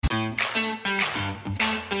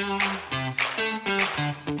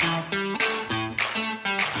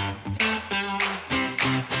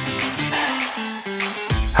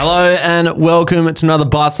Hello and welcome to another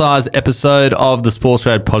bite-sized episode of the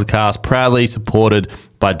Sportsgrad podcast, proudly supported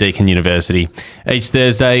by Deakin University. Each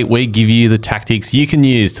Thursday, we give you the tactics you can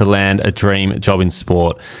use to land a dream job in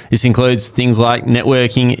sport. This includes things like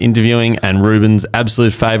networking, interviewing, and Ruben's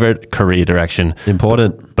absolute favourite, career direction.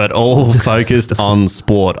 Important. But all focused on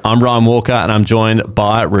sport. I'm Ryan Walker and I'm joined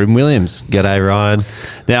by Ruben Williams. G'day, Ryan.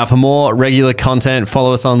 Now, for more regular content,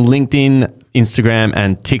 follow us on LinkedIn, Instagram,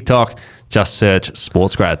 and TikTok. Just search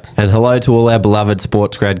Sportsgrad. And hello to all our beloved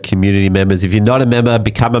Sportsgrad community members. If you're not a member,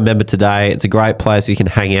 become a member today. It's a great place where you can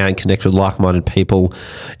hang out and connect with like-minded people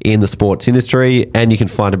in the sports industry, and you can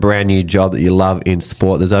find a brand new job that you love in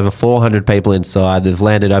sport. There's over 400 people inside. They've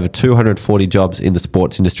landed over 240 jobs in the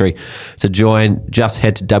sports industry. To join, just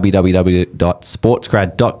head to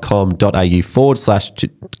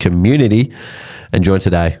www.sportsgrad.com.au/community and join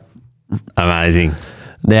today. Amazing.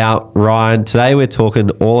 Now, Ryan, today we're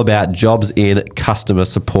talking all about jobs in customer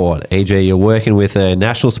support, e.g. you're working with a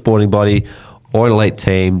national sporting body or an elite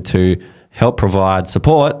team to help provide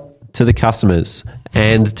support to the customers.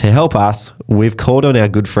 And to help us, we've called on our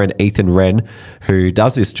good friend Ethan Wren, who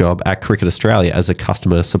does this job at Cricket Australia as a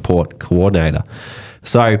customer support coordinator.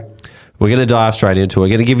 So we're going to dive straight into it. We're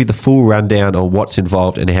going to give you the full rundown on what's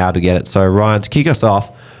involved and how to get it. So, Ryan, to kick us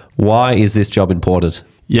off, why is this job important?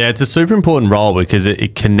 Yeah, it's a super important role because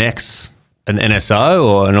it connects an NSO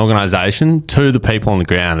or an organisation to the people on the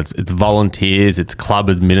ground. It's volunteers, it's club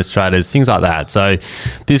administrators, things like that. So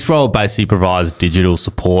this role basically provides digital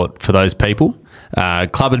support for those people,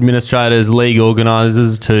 club administrators, league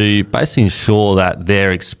organisers, to basically ensure that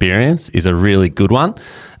their experience is a really good one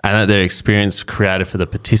and that their experience created for the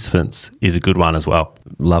participants is a good one as well.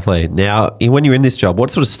 Lovely. Now, when you're in this job, what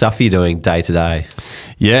sort of stuff are you doing day to day?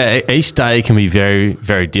 Yeah, each day can be very,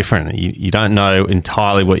 very different. You don't know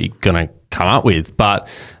entirely what you're going to come up with, but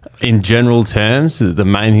in general terms, the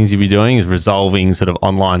main things you'll be doing is resolving sort of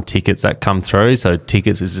online tickets that come through. So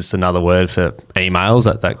tickets is just another word for emails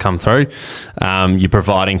that come through. You're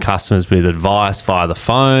providing customers with advice via the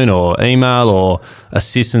phone or email, or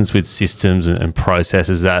assistance with systems and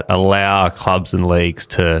processes that allow clubs and leagues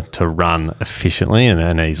to run efficiently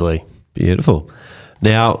and easily. Beautiful.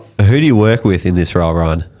 Now, who do you work with in this role,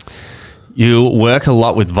 Ryan? You work a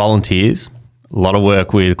lot with volunteers. A lot of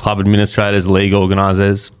work with club administrators, league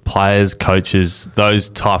organisers, players, coaches, those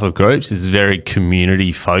type of groups. This is very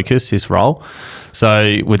community focused, this role.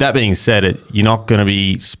 So with that being said, you're not going to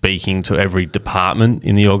be speaking to every department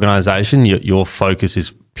in the organisation. Your focus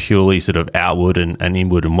is purely sort of outward and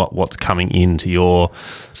inward, and what's coming into your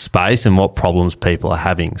space and what problems people are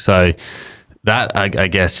having. So that, I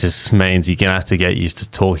guess, just means you're going to have to get used to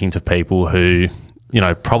talking to people who,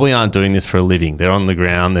 probably aren't doing this for a living. They're on the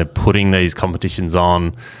ground, they're putting these competitions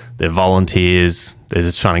on, they're volunteers, they're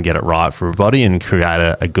just trying to get it right for everybody and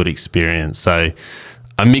create a good experience. So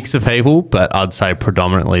a mix of people, but I'd say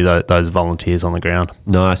predominantly those volunteers on the ground.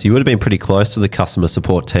 Nice. You would have been pretty close to the customer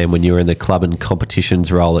support team when you were in the club and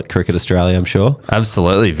competitions role at Cricket Australia, I'm sure.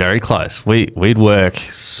 Absolutely, very close. We'd work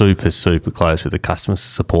super, super close with the customer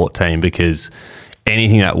support team because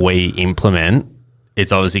anything that we implement,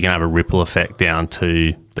 it's obviously going to have a ripple effect down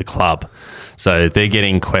to the club. So they're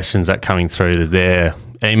getting questions that are coming through to their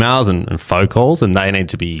emails and phone calls, and they need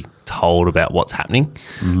to be told about what's happening.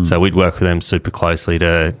 Mm-hmm. So we'd work with them super closely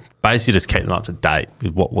to basically just keep them up to date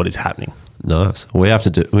with what is happening. Nice. We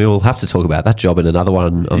will have to talk about that job in another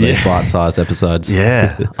one of these bite-sized episodes.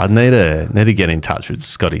 Yeah, I'd need to get in touch with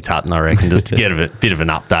Scotty Tutton, I reckon, just to get a bit of an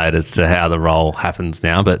update as to how the role happens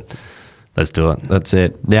now, but let's do it. That's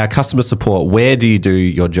it. Now, customer support, where do you do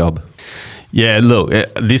your job? Yeah, look,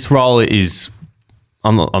 this role is,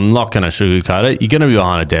 I'm not going to sugarcoat it. You're going to be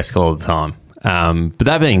behind a desk all the time. But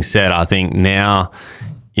that being said, I think now,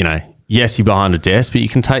 yes, you're behind a desk, but you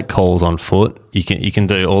can take calls on foot. You can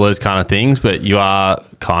do all those kind of things, but you are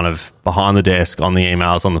kind of behind the desk on the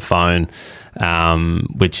emails, on the phone,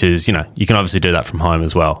 which is, you can obviously do that from home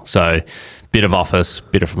as well. So bit of office,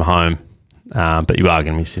 bit of from home. But you are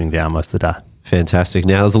going to be sitting down most of the day. Fantastic.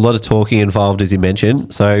 Now, there's a lot of talking involved, as you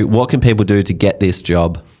mentioned. So what can people do to get this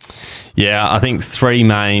job? Yeah, I think three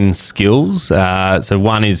main skills. So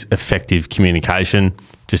one is effective communication,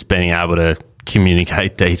 just being able to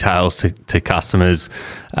communicate details to customers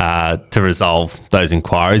to resolve those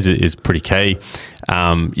inquiries is pretty key.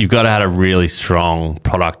 You've got to have a really strong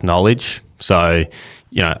product knowledge. So,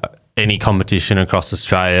 any competition across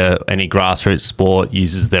Australia, any grassroots sport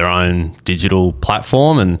uses their own digital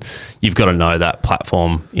platform, and you've got to know that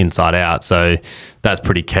platform inside out. So that's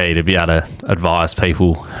pretty key to be able to advise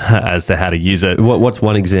people as to how to use it. What's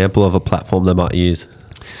one example of a platform they might use?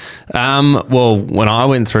 Well, when I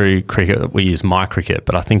went through cricket, we used MyCricket,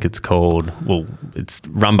 but I think it's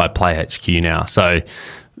run by Play HQ now. So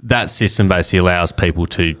that system basically allows people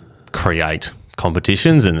to create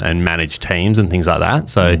competitions and manage teams and things like that.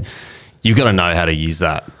 So you've got to know how to use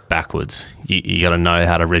that backwards. You got to know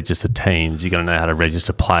how to register teams. You got to know how to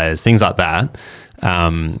register players, things like that.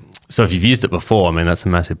 So if you've used it before, I mean, that's a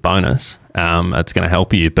massive bonus. It's going to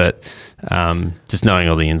help you, but just knowing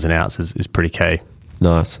all the ins and outs is pretty key.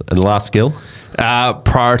 Nice. And the last skill?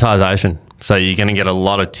 Prioritization. So you're going to get a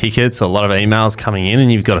lot of tickets, a lot of emails coming in,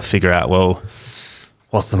 and you've got to figure out, well,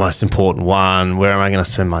 what's the most important one? Where am I going to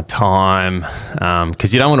spend my time?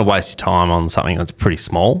 Because you don't want to waste your time on something that's pretty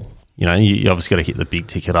small. You know, you obviously got to hit the big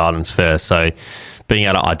ticket items first. So being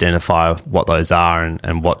able to identify what those are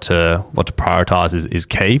and what to prioritize is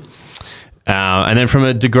key. And then from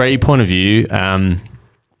a degree point of view,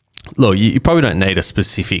 look, you probably don't need a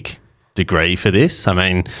specific degree for this. I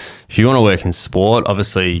mean, if you want to work in sport,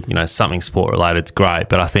 obviously, you know, something sport related is great.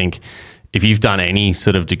 But I think if you've done any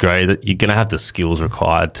sort of degree, that you're going to have the skills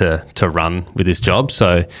required to run with this job.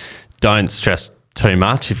 So don't stress too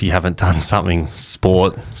much if you haven't done something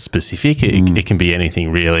sport specific. It can be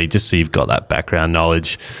anything really, just so you've got that background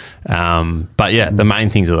knowledge. But yeah, the main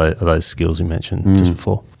things are those skills you mentioned just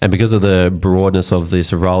before. And because of the broadness of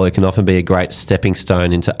this role, it can often be a great stepping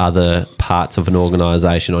stone into other parts of an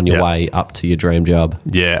organisation on your way up to your dream job.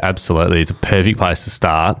 Yeah, absolutely. It's a perfect place to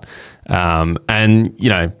start. And, you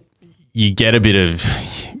know, you get a bit of,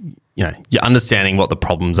 you know, you're understanding what the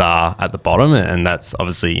problems are at the bottom, and that's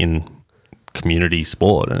obviously in community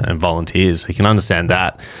sport and volunteers. So you can understand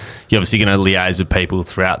that. You're obviously going to liaise with people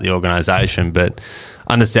throughout the organisation, but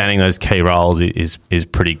understanding those key roles is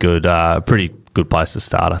pretty good place to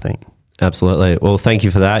start, I think. Absolutely. Well, thank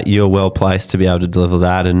you for that. You're well placed to be able to deliver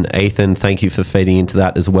that. And Ethan, thank you for feeding into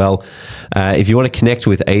that as well. If you want to connect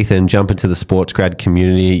with Ethan, jump into the SportsGrad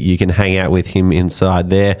community. You can hang out with him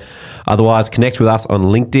inside there. Otherwise, connect with us on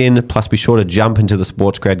LinkedIn. Plus, be sure to jump into the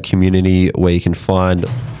SportsGrad community where you can find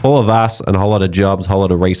all of us and a whole lot of jobs, a whole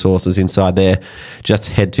lot of resources inside there. Just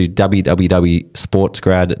head to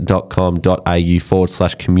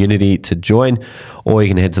www.sportsgrad.com.au/community to join, or you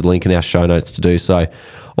can head to the link in our show notes to do so.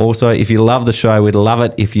 Also, if you love the show, we'd love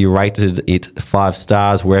it if you rated it 5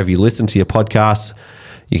 stars wherever you listen to your podcasts.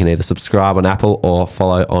 You can either subscribe on Apple or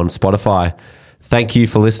follow on Spotify. Thank you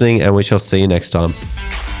for listening, and we shall see you next time.